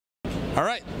All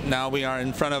right, now we are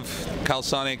in front of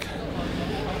Calsonic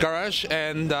Garage,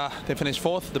 and they finished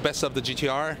 4th, the best of the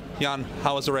GTR. Jan,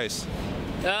 how was the race?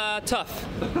 Tough.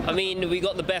 I mean, we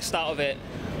got the best out of it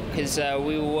because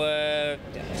we were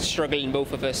struggling,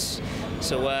 both of us.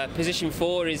 So position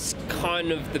 4 is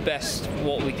kind of the best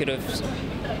what we could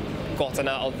have gotten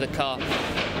out of the car.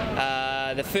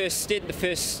 The first stint, the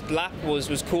first lap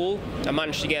was cool. I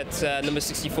managed to get number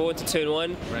 64 into turn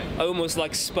 1. Right. I almost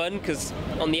like spun because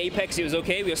on the apex it was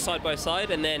okay, we were side by side,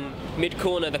 and then mid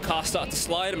corner the car started to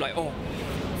slide. I'm like, oh.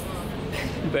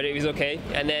 But it was okay,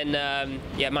 and then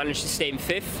yeah, managed to stay in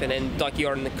 5th, and then Daiki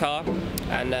got in the car,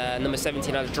 and number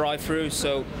 17 had a drive-through,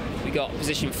 so we got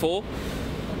position 4.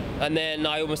 And then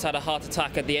I almost had a heart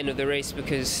attack at the end of the race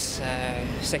because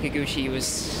Sekiguchi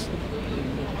was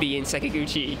being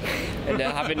Sekiguchi and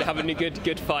having a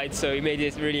good fight, so he made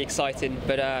it really exciting.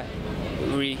 But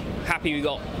really happy we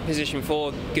got position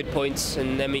 4, good points,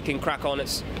 and then we can crack on at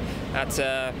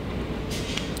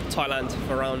Thailand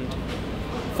for round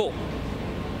 4.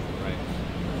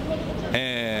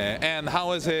 And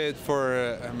how is it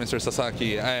for Mr.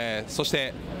 Sasaki? そし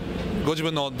てご自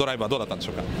分のドライブはどうだったんでし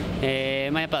ょうか？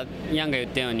やっぱヤンが言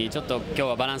ったようにちょっと今日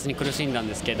はバランスに苦しんだん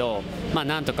ですけど、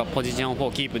なんとかポジション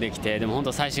4キープできて、でも本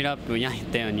当最終ラップヤン言っ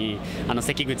たように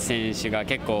関口選手が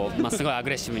結構すごいアグ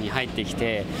レッシブに入ってき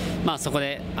て、そこ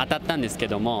で当たったんですけ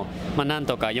ども、なん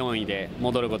とか4位で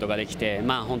戻ることができて、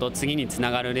本当次につな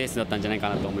がるレースだったんじゃないか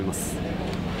なと思います。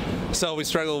So we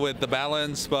struggled with the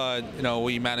balance, but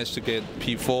we managed to get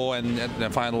P4, and at the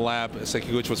final lap,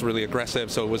 Sekiguchi was really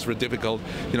aggressive, so it was really difficult,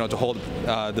 to hold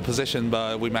the position.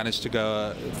 But we managed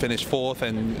to finish 4th,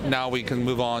 and now we can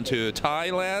move on to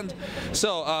Thailand.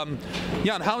 So,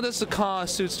 Jan, how does the car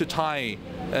suits to Thai?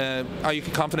 Are you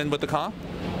confident with the car?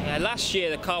 Yeah, last year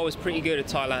the car was pretty good at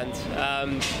Thailand.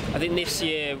 I think this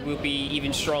year will be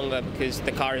even stronger because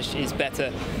the car is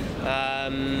better.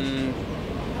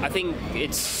 I think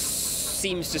it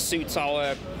seems to suit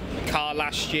our car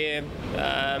last year.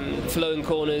 Flowing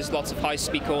corners, lots of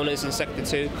high-speed corners in sector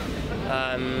 2.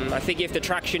 I think if the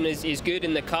traction is good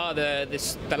in the car, the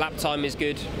lap time is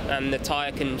good, and the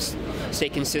tyre can stay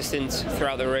consistent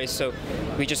throughout the race. So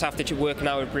we just have to work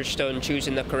now with Bridgestone,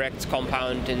 choosing the correct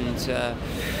compound, and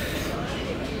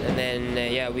then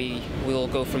yeah, we will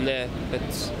go from there.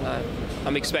 But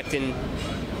I'm expecting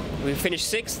we finish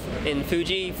 6th in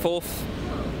Fuji, 4th.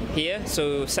 Here,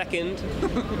 so 2nd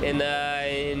in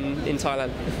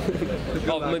Thailand.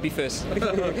 Or maybe 1st.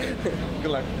 Good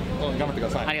luck. 頑張ってくだ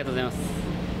さい。ありがとうございます。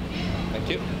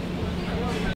Thank you.